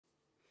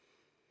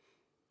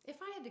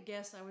had to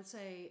guess, I would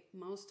say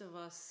most of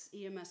us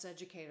EMS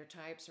educator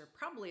types are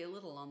probably a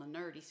little on the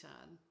nerdy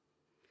side.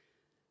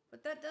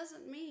 But that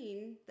doesn't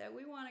mean that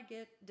we want to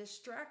get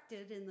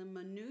distracted in the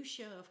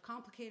minutia of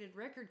complicated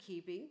record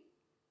keeping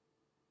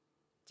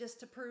just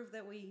to prove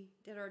that we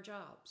did our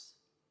jobs.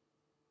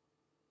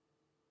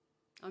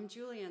 I'm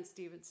Julianne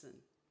Stevenson,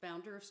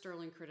 founder of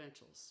Sterling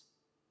Credentials.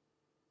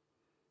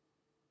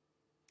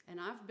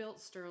 And I've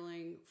built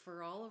Sterling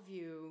for all of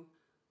you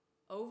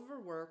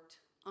overworked,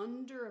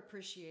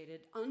 underappreciated,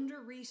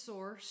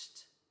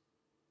 under-resourced,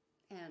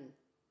 and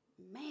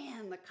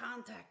man, the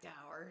contact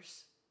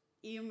hours,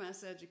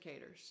 EMS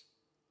educators.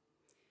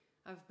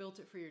 I've built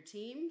it for your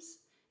teams,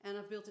 and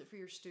I've built it for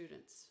your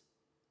students.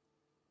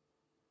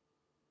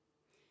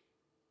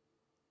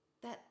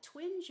 That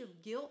twinge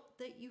of guilt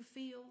that you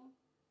feel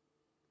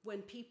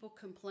when people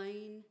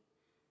complain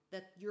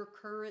that your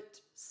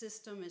current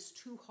system is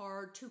too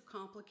hard, too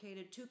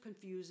complicated, too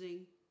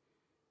confusing,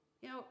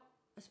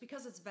 it's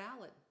because it's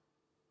valid.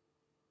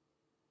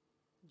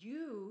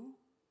 You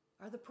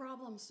are the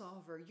problem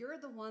solver. You're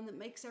the one that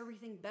makes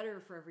everything better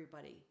for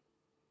everybody.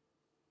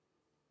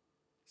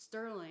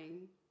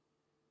 Sterling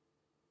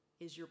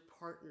is your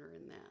partner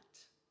in that.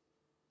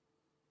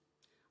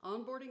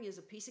 Onboarding is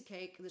a piece of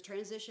cake. The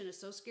transition is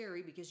so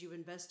scary because you've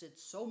invested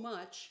so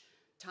much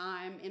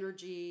time,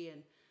 energy,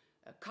 and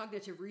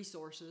cognitive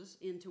resources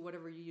into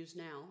whatever you use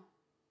now.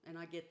 And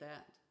I get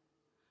that.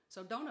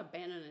 So don't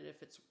abandon it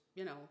if it's,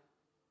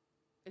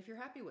 if you're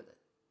happy with it.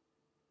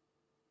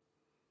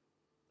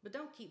 But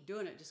don't keep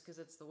doing it just because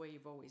it's the way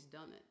you've always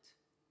done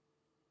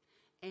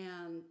it.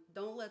 And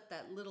don't let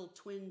that little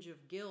twinge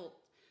of guilt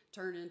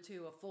turn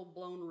into a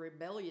full-blown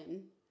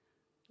rebellion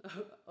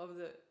of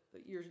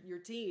your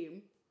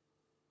team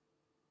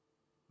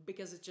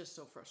because it's just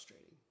so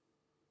frustrating.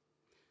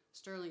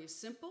 Sterling is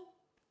simple.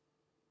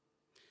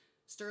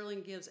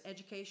 Sterling gives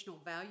educational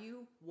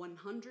value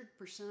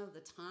 100% of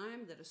the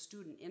time that a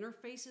student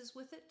interfaces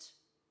with it.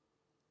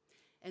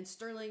 And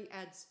Sterling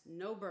adds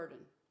no burden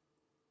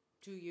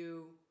to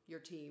you, your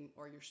team,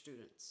 or your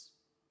students.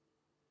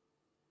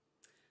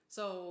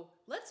 So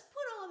let's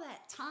put all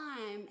that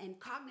time and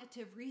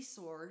cognitive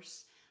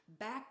resource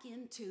back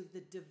into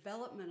the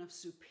development of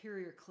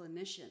superior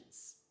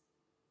clinicians,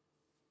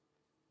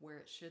 where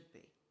it should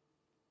be.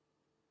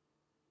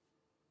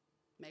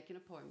 Make an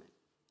appointment.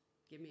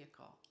 Give me a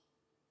call.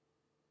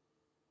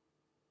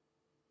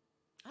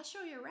 I'll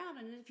show you around,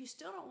 and if you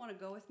still don't want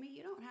to go with me,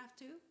 you don't have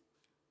to.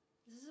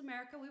 This is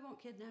America. We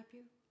won't kidnap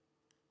you.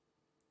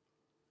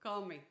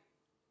 Call me.